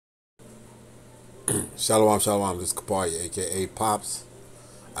Shalom, shalom. This is Kaparia, aka Pops,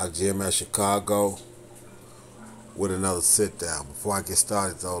 out of GMS Chicago, with another sit down. Before I get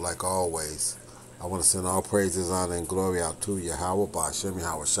started, though, like always, I want to send all praises, honor, and glory out to Yahweh, Ba'Shem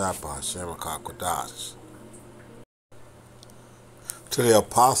Yahweh Shai, Ba'Shem HaKadosh, to the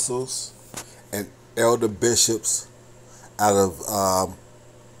apostles and elder bishops out of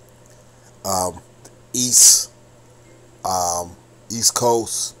East East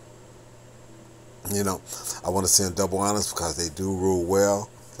Coast. I want to send double honors because they do rule well.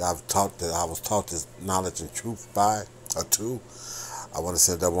 I was taught this knowledge and truth by or to. I want to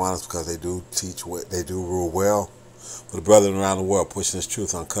send double honors because they do teach what they do rule well. For the brethren around the world, pushing this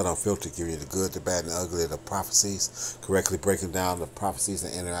truth uncut, unfiltered, giving you the good, the bad, and the ugly of the prophecies, correctly breaking down the prophecies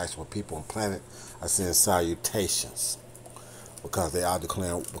and interaction with people and planet. I send salutations because we are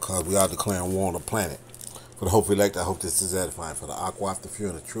declaring war on the planet. For the hopeful elect, I hope this is edifying. For the aqua, the fear,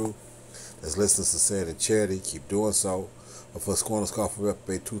 and the truth, as listeners sincerity and charity, keep doing so. But for scorn and scoff for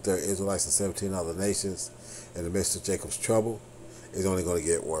reprobate 2/3 Israelites and 17 other nations in the midst of Jacob's trouble, it's only going to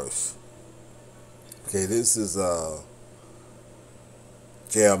get worse. Okay, this is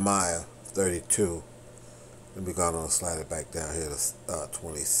Jeremiah 32. Let me go on and slide it back down here to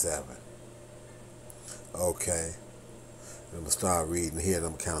 27. Okay, I'm going to start reading here, and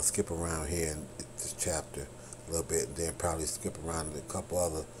I'm going to kind of skip around here in this chapter a little bit, and then probably skip around a couple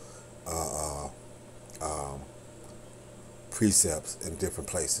other precepts in different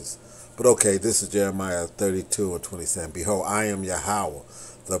places. But okay, this is Jeremiah 32 and 27. Behold, I am Yahweh,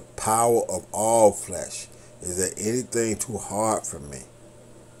 the power of all flesh. Is there anything too hard for me?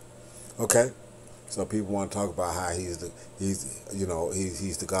 Okay, so people want to talk about how he's the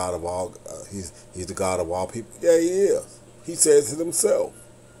God of all he's the God of all people. Yeah, he is. He says it himself.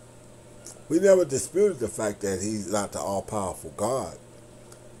 We never disputed the fact that he's not the all powerful God,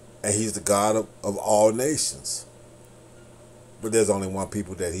 and he's the God of all nations. But there's only one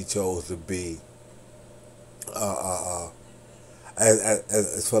people that he chose to be,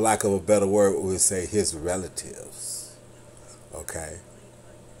 as for lack of a better word, we would say his relatives. Okay,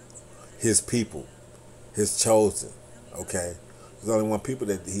 his people, his chosen. Okay, there's only one people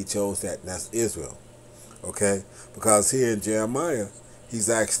that he chose that, and that's Israel. Okay, because here in Jeremiah, he's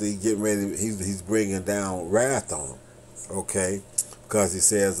actually getting ready. He's bringing down wrath on them. Okay, because he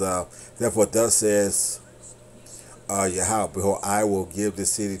says, therefore, thus says Yahweh, behold, I will give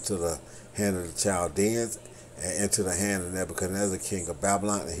this city to the hand of the Chaldeans and into the hand of Nebuchadnezzar, king of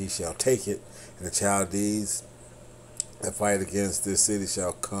Babylon, and he shall take it. And the Chaldees that fight against this city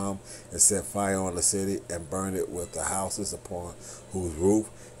shall come and set fire on the city and burn it with the houses upon whose roof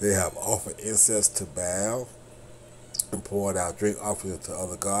they have offered incense to Baal and poured out drink offerings to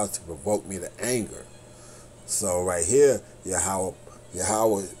other gods to provoke me to anger. So right here, Yahweh,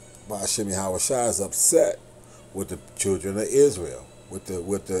 Ba'Shem Yahweh Shai is upset with the children of Israel, with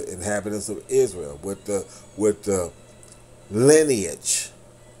the inhabitants of Israel, with the lineage,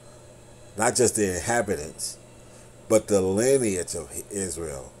 not just the inhabitants, but the lineage of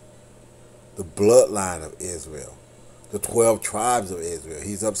Israel, the bloodline of Israel, the 12 tribes of Israel.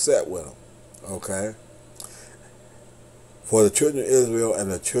 He's upset with them. Okay. For the children of Israel and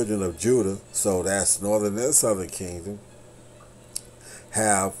the children of Judah, so that's northern and southern kingdom,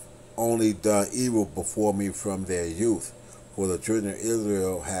 have only done evil before me from their youth. For the children of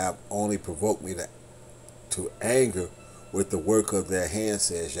Israel have only provoked me to anger with the work of their hands,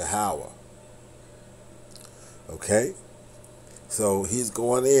 says Yahweh. Okay? So he's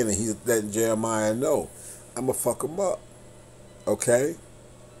going in and he's letting Jeremiah know, I'm going to fuck him up. Okay?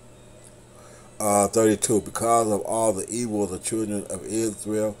 32. Because of all the evil of the children of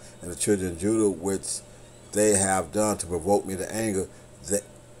Israel and the children of Judah, which they have done to provoke me to anger,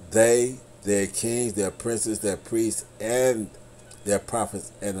 they, their kings, their princes, their priests, and their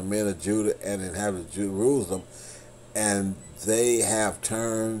prophets, and the men of Judah and inhabitants of Jerusalem, and they have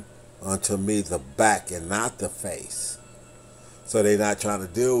turned unto me the back and not the face. So they're not trying to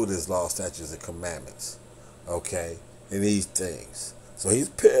deal with his law, statutes, and commandments. Okay? And these things. So he's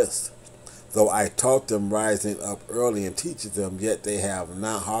pissed. Though I taught them rising up early and teaching them, yet they have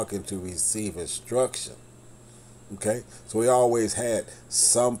not hearkened to receive instruction. Okay, so we always had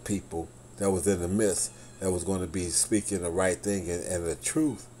some people that was in the midst that was going to be speaking the right thing and the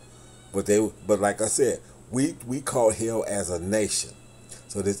truth, but like I said, we caught hell as a nation.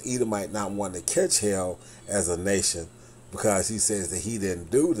 So this Edomite not want to catch hell as a nation because he says that he didn't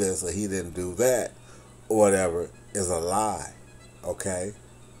do this or he didn't do that or whatever is a lie. Okay,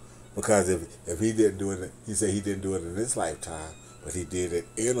 because if he didn't do it, he said he didn't do it in this lifetime, but he did it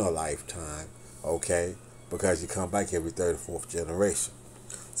in a lifetime. Okay. Because you come back every third or fourth generation.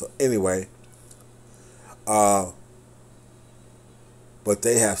 So anyway, But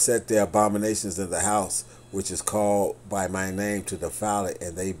they have set their abominations in the house which is called by my name to defile it,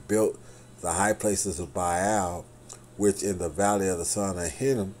 and they built the high places of Baal, which in the valley of the son of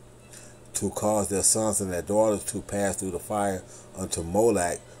Hinnom, to cause their sons and their daughters to pass through the fire unto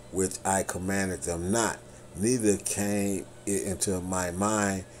Molech, which I commanded them not. Neither came it into my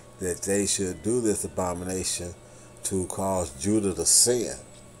mind that they should do this abomination to cause Judah to sin.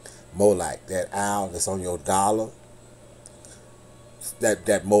 Molech, that owl that's on your dollar,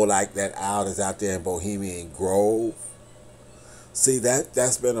 that Molech, that owl that's out there in Bohemian Grove. See,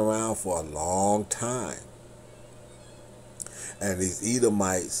 that's been around for a long time. And these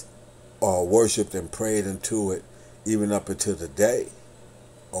Edomites are worshipped and prayed into it even up until today.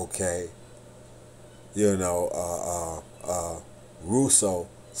 Okay? You know, Russo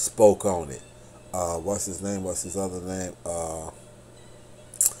spoke on it. What's his name? What's his other name?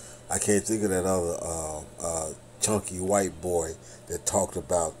 I can't think of that other chunky white boy that talked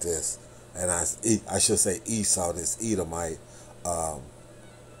about this. And I should say Esau, this Edomite.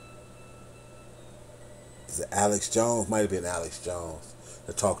 Is it Alex Jones? Might have been Alex Jones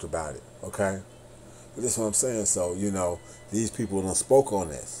that talked about it. Okay? But that's what I'm saying. So, you know, these people done spoke on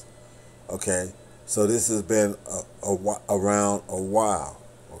this. Okay? So this has been around a while.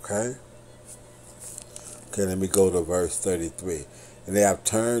 Okay? Okay, let me go to verse 33. And they have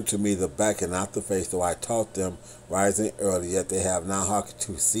turned to me the back and not the face, though I taught them rising early, yet they have not hearkened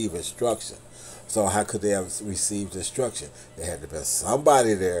to receive instruction. So how could they have received instruction? There had to be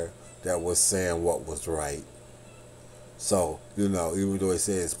somebody there that was saying what was right. So, you know, even though it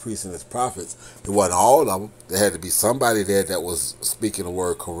says priests and his prophets, it wasn't all of them. There had to be somebody there that was speaking the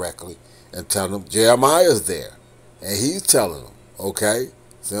word correctly and telling them. Jeremiah's there, and he's telling them, okay?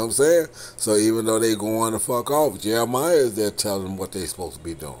 See what I'm saying? So even though they going to fuck off, Jeremiah is there telling them what they're supposed to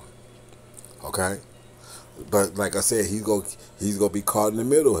be doing. Okay? But like I said, he's gonna be caught in the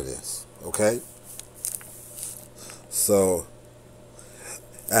middle of this. Okay? So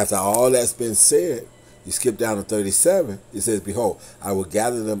after all that's been said, you skip down to 37. It says, "Behold, I will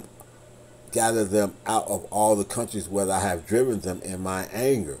gather them out of all the countries where I have driven them in my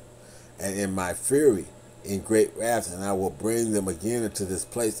anger and in my fury, in great wrath, and I will bring them again into this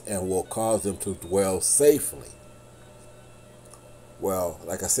place and will cause them to dwell safely." Well,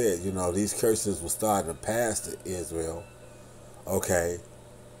 like I said, you know, these curses were starting to pass to Israel. Okay.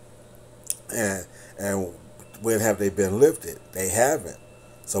 And when have they been lifted? They haven't.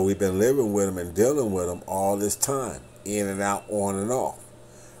 So we've been living with them and dealing with them all this time, in and out, on and off.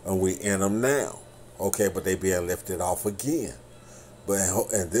 And we in them now. Okay, but they being lifted off again.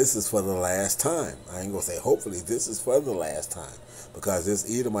 And this is for the last time. I ain't going to say hopefully, this is for the last time. Because this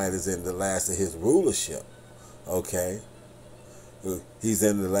Edomite is in the last of his rulership. Okay? He's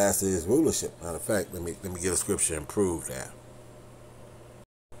in the last of his rulership. Matter of fact, let me get a scripture and prove that.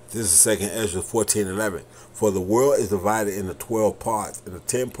 This is 2nd Ezra 14:11. For the world is divided into 12 parts, and the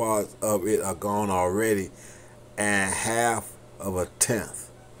 10 parts of it are gone already, and half of a tenth.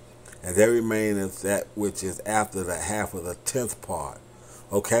 And there remaineth that which is after the half of the 10th part.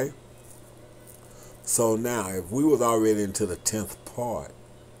 Okay? So now, if we was already into the 10th part,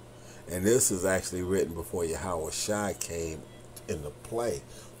 and this is actually written before Yahweh Shai came into play,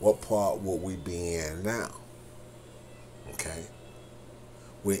 what part would we be in now? Okay?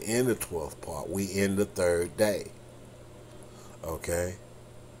 We're in the 12th part. We in the 3rd day. Okay?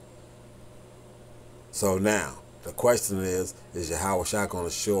 So now, the question is Yahweh Shai going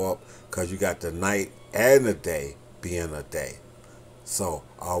to show up because you got the night and the day being a day? So,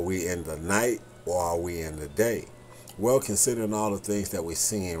 are we in the night or are we in the day? Well, considering all the things that we're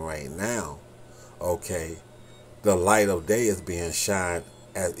seeing right now, okay, the light of day is being shined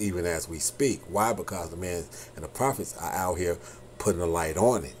even as we speak. Why? Because the men and the prophets are out here putting a light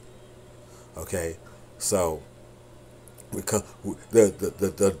on it. Okay? So, because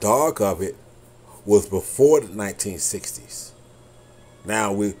the dark of it was before the 1960s.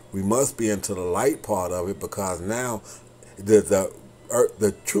 Now we must be into the light part of it, because now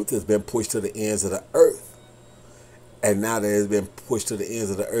the truth has been pushed to the ends of the earth, and now that it has been pushed to the ends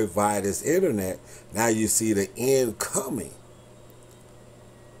of the earth via this internet, now you see the end coming.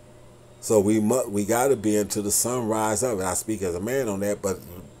 So we got to be into the sunrise of it. I speak as a man on that, but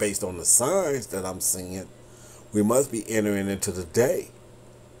based on the signs that I'm seeing, we must be entering into the day.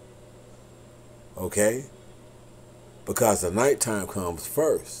 Okay? Because the nighttime comes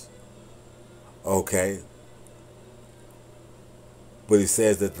first. Okay? But he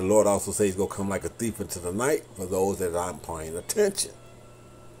says that the Lord also says he's going to come like a thief into the night for those that aren't paying attention.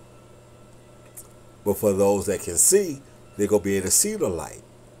 But for those that can see, they're going to be able to see the light.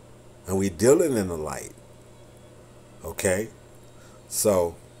 And we're dealing in the light. Okay,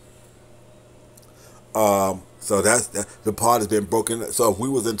 so so the part has been broken. So if we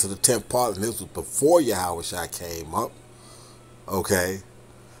was into the 10th part, and this was before Yahweh Shai came up, okay,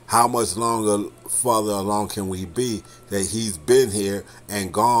 how much longer further along can we be that he's been here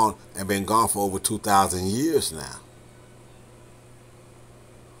and gone and been gone for over 2,000 years now?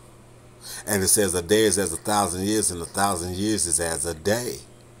 And it says a day is as 1,000 years, and 1,000 years is as a day.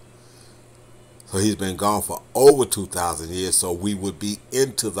 So he's been gone for over 2,000 years, so we would be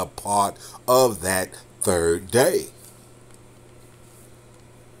into the part of that third day.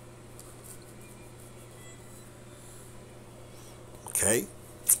 Okay?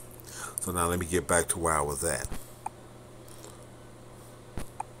 So now let me get back to where I was at.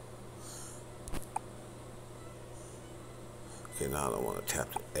 Okay, now I don't want to tap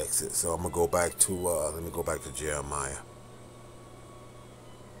the exit. So I'm going to go back to, let me go back to Jeremiah.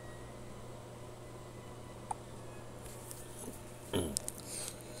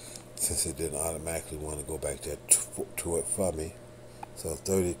 Since it didn't automatically want to go back there to it for me. So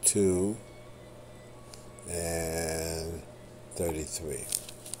 32 and 33.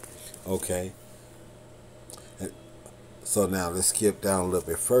 Okay. So now let's skip down a little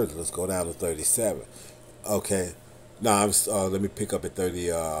bit further. Let's go down to 37. Okay. Now let me pick up at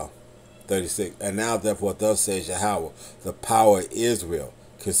 36. And now therefore thus says Yahweh, the power of Israel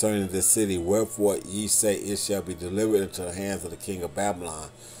concerning this city, wherefore ye say it shall be delivered into the hands of the king of Babylon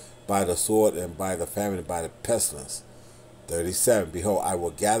by the sword and by the famine and by the pestilence. 37. Behold, I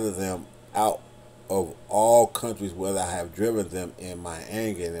will gather them out of all countries whether I have driven them in my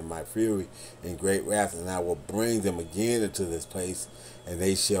anger and in my fury and great wrath, and I will bring them again into this place, and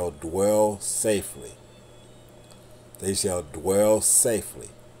they shall dwell safely. They shall dwell safely.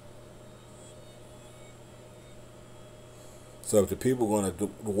 So if the people are going to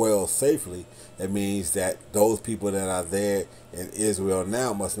dwell safely, that means that those people that are there in Israel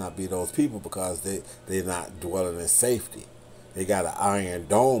now must not be those people, because they're not dwelling in safety. They got an iron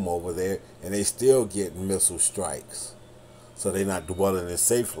dome over there, and they still getting missile strikes. So they're not dwelling in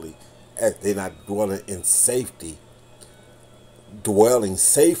safely. They're not dwelling in safety, dwelling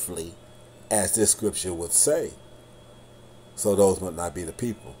safely, as this scripture would say. So those must not be the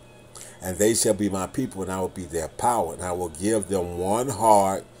people. And they shall be my people, and I will be their power, and I will give them one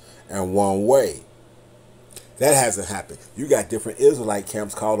heart and one way. That hasn't happened. You got different Israelite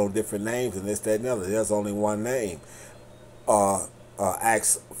camps called on different names, and this, that, and the other. There's only one name.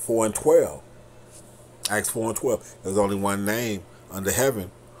 Acts 4 and 12. Acts 4 and 12. There's only one name under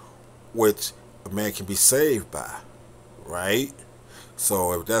heaven which a man can be saved by. Right?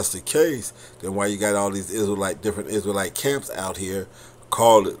 So if that's the case, then why you got all these different Israelite camps out here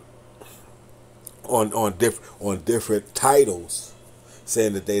called it on different titles,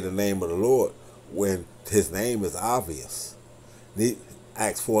 saying that they the name of the Lord when his name is obvious.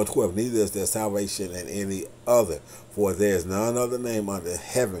 Acts 4 and 12. Neither is there salvation in any other, for there is none other name under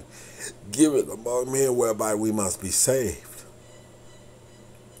heaven given among men whereby we must be saved.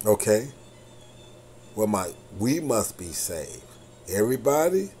 Okay? We must be saved.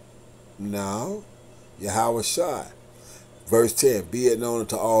 Everybody? No. Yahweh Shai. Verse 10, be it known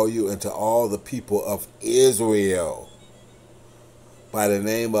unto all you and to all the people of Israel by the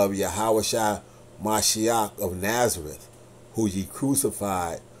name of Yahweh Shai Mashiach of Nazareth, who ye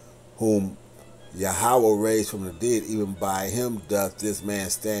crucified, whom Yahweh raised from the dead, even by him doth this man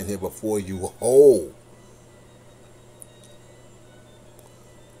stand here before you whole.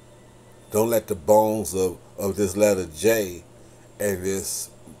 Don't let the bones of this letter J and this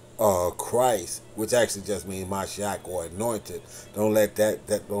Christ, which actually just means Mashiach or anointed, don't let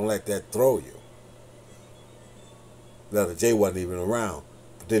that throw you. Letter J wasn't even around.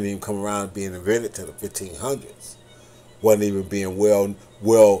 Didn't even come around being invented to the 1500s. Wasn't even being well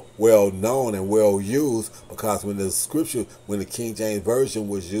known and well used, because when the King James version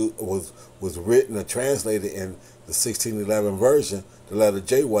was written or translated in the 1611 version, the letter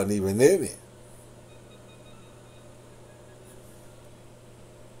J wasn't even in it.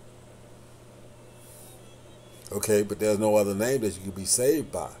 Okay, but there's no other name that you can be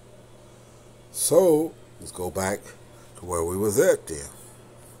saved by. So let's go back to where we was at then.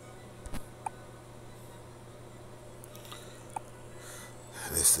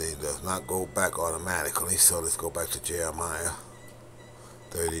 This thing does not go back automatically, so let's go back to Jeremiah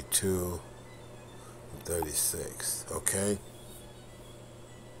 32 and 36. Okay.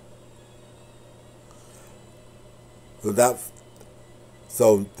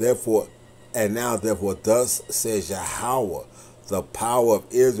 So therefore, and now therefore, thus says Yahweh, the power of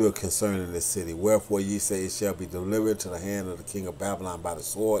Israel concerning this city. Wherefore ye say it shall be delivered to the hand of the king of Babylon by the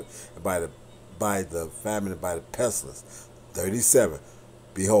sword and by by the famine and by the pestilence. 37.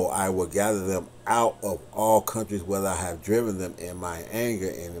 Behold, I will gather them out of all countries whether I have driven them in my anger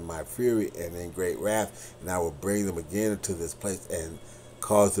and in my fury and in great wrath, and I will bring them again into this place and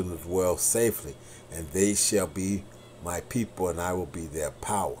cause them to dwell safely. And they shall be my people, and I will be their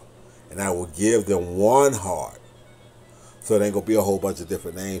power. And I will give them one heart. So there ain't going to be a whole bunch of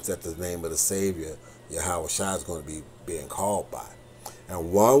different names that the name of the Savior, Yahweh Shai, is going to be being called by.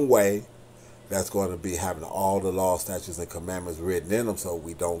 And one way, that's going to be having all the law, statutes, and commandments written in them so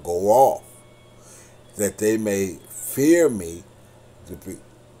we don't go off. That they may fear me.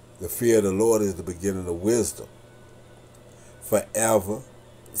 The fear of the Lord is the beginning of wisdom. Forever.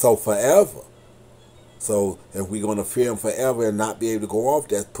 So forever. So if we're going to fear him forever and not be able to go off,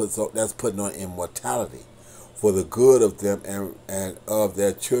 that's putting on immortality for the good of them and of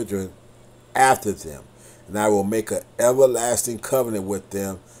their children after them. And I will make an everlasting covenant with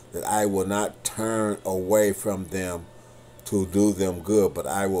them, that I will not turn away from them to do them good, but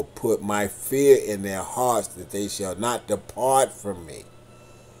I will put my fear in their hearts, that they shall not depart from me.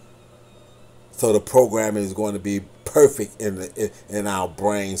 So the programming is going to be perfect in our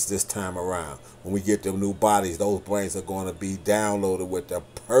brains this time around. When we get them new bodies, those brains are going to be downloaded with the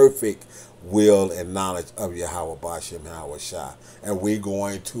perfect will and knowledge of Yahweh Bashem Yahweh Shai. And we're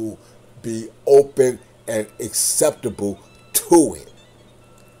going to be open and acceptable to it.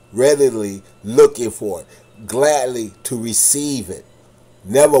 Readily looking for it, gladly to receive it,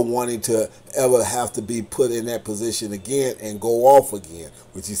 never wanting to ever have to be put in that position again and go off again,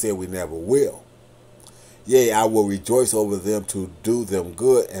 which he said we never will. Yea, I will rejoice over them to do them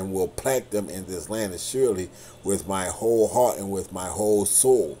good, and will plant them in this land assuredly with my whole heart and with my whole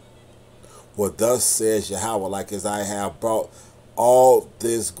soul. For thus says Yahweh, like as I have brought all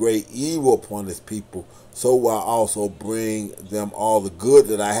this great evil upon this people, so will I also bring them all the good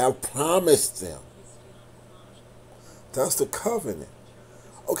that I have promised them. That's the covenant.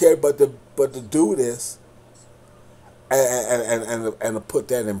 Okay, but to do this and to put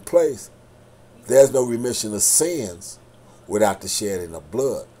that in place, there's no remission of sins without the shedding of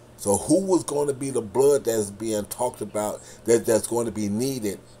blood. So who was going to be the blood that's being talked about, that's going to be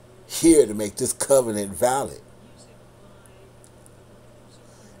needed here to make this covenant valid?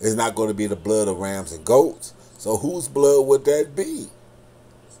 It's not going to be the blood of rams and goats. So whose blood would that be?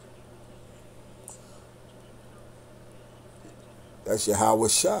 That's Yahweh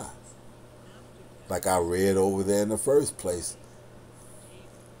Shai. Like I read over there in the first place.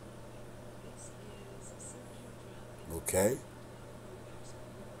 Okay?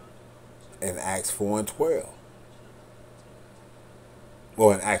 In Acts 4 and 12.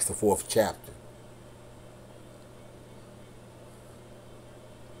 Or in Acts the 4th chapter.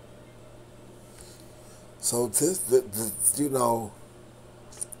 So this you know,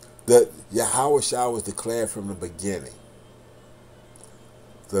 the Yahweh Shai was declared from the beginning.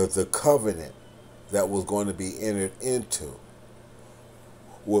 The covenant that was going to be entered into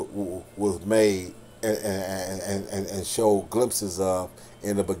was made and showed glimpses of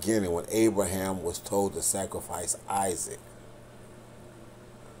in the beginning when Abraham was told to sacrifice Isaac.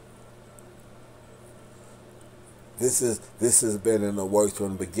 This has been in the works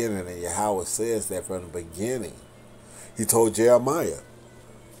from the beginning, and Yahweh says that from the beginning. He told Jeremiah,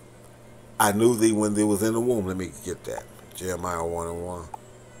 I knew thee when thee was in the womb. Let me get that. Jeremiah 1 and 1.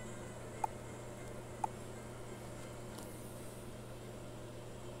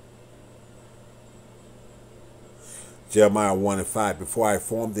 Jeremiah 1 and 5. Before I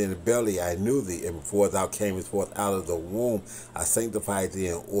formed thee in the belly, I knew thee, and before thou camest forth out of the womb, I sanctified thee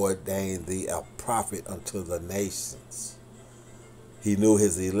and ordained thee a prophet unto the nations. He knew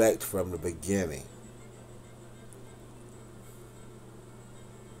his elect from the beginning.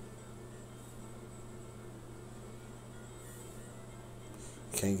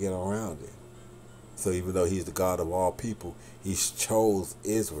 Can't get around it. So even though he's the God of all people, he chose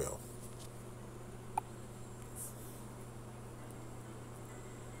Israel.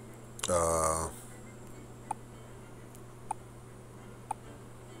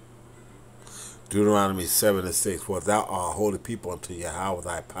 Deuteronomy 7 and 6. For thou art a holy people unto Yahweh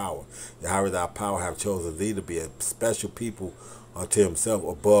thy power. Yahweh thy power have chosen thee to be a special people unto himself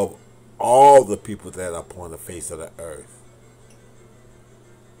above all the people that are upon the face of the earth.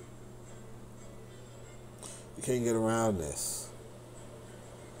 You can't get around this.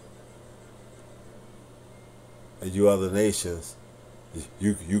 And you other nations,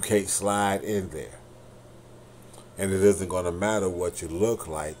 you can't slide in there. And it isn't going to matter what you look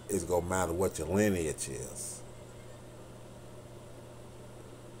like. It's going to matter what your lineage is.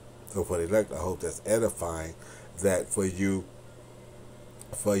 So for the elect, I hope that's edifying, that for you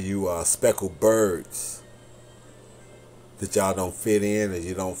For you speckled birds that y'all don't fit in, or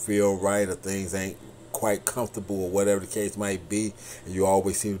you don't feel right, or things ain't quite comfortable, or whatever the case might be, and you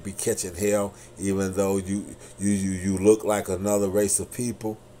always seem to be catching hell, even though you look like another race of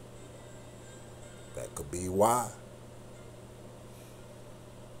people. That could be why.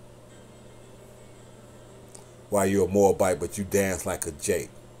 Why you're a Moabite, but you dance like a Jake.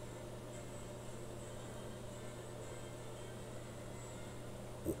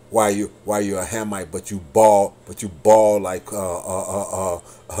 Why you a Hamite, but you ball like Akeem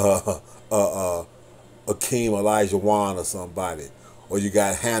Olajuwon or somebody, or you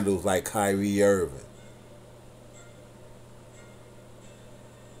got handles like Kyrie Irving.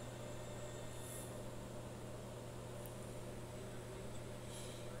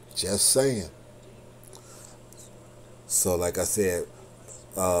 Just saying. So like I said,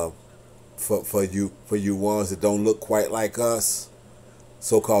 uh, for you ones that don't look quite like us,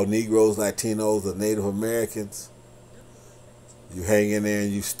 so-called Negroes, Latinos, or Native Americans, you hang in there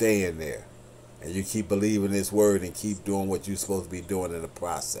and you stay in there, and you keep believing this word and keep doing what you're supposed to be doing in the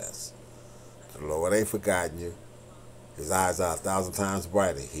process. The Lord ain't forgotten you. His eyes are 1,000 times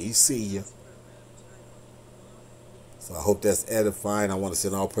brighter. He see you. So I hope that's edifying. I want to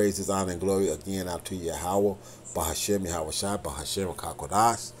send all praises, honor, and glory again out to Yahweh, Bahashem, Yahweh Shai, Bahashem,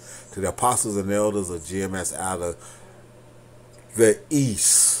 Kakodash, to the apostles and elders of GMS out of the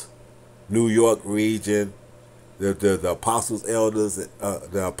East, New York region, the apostles, elders,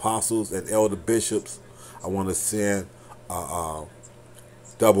 the apostles and elder bishops. I want to send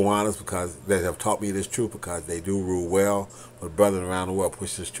double honors because they have taught me this truth, because they do rule well. For the brethren around the world,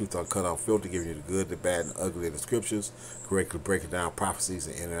 push this truth uncut, unfiltered, giving you the good, the bad, and the ugly of the scriptures, correctly breaking down prophecies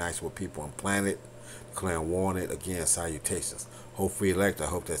and interaction with people on planet, declaring warning, again, salutations. Hope free elect, I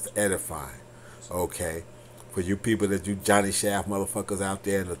hope that's edifying. Okay. For you people that you Johnny Shaft motherfuckers out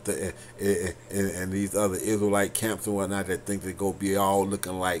there and these other Israelite camps and whatnot that think they go be all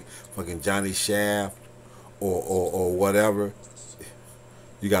looking like fucking Johnny Shaft or whatever,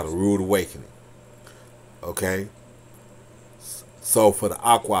 you got a rude awakening. Okay? So for the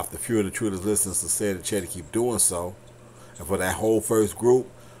Aquaf, the few of the truth is listening, sincere and chair to keep doing so. And for that whole first group,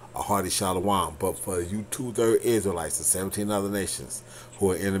 a hearty shalom. But for you 2/3 Israelites and 17 other nations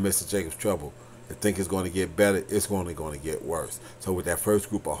who are in the midst of Jacob's trouble, that think it's going to get better, it's only going to get worse. So with that first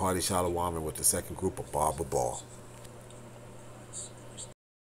group, a hearty shalom, and with the second group, a bar.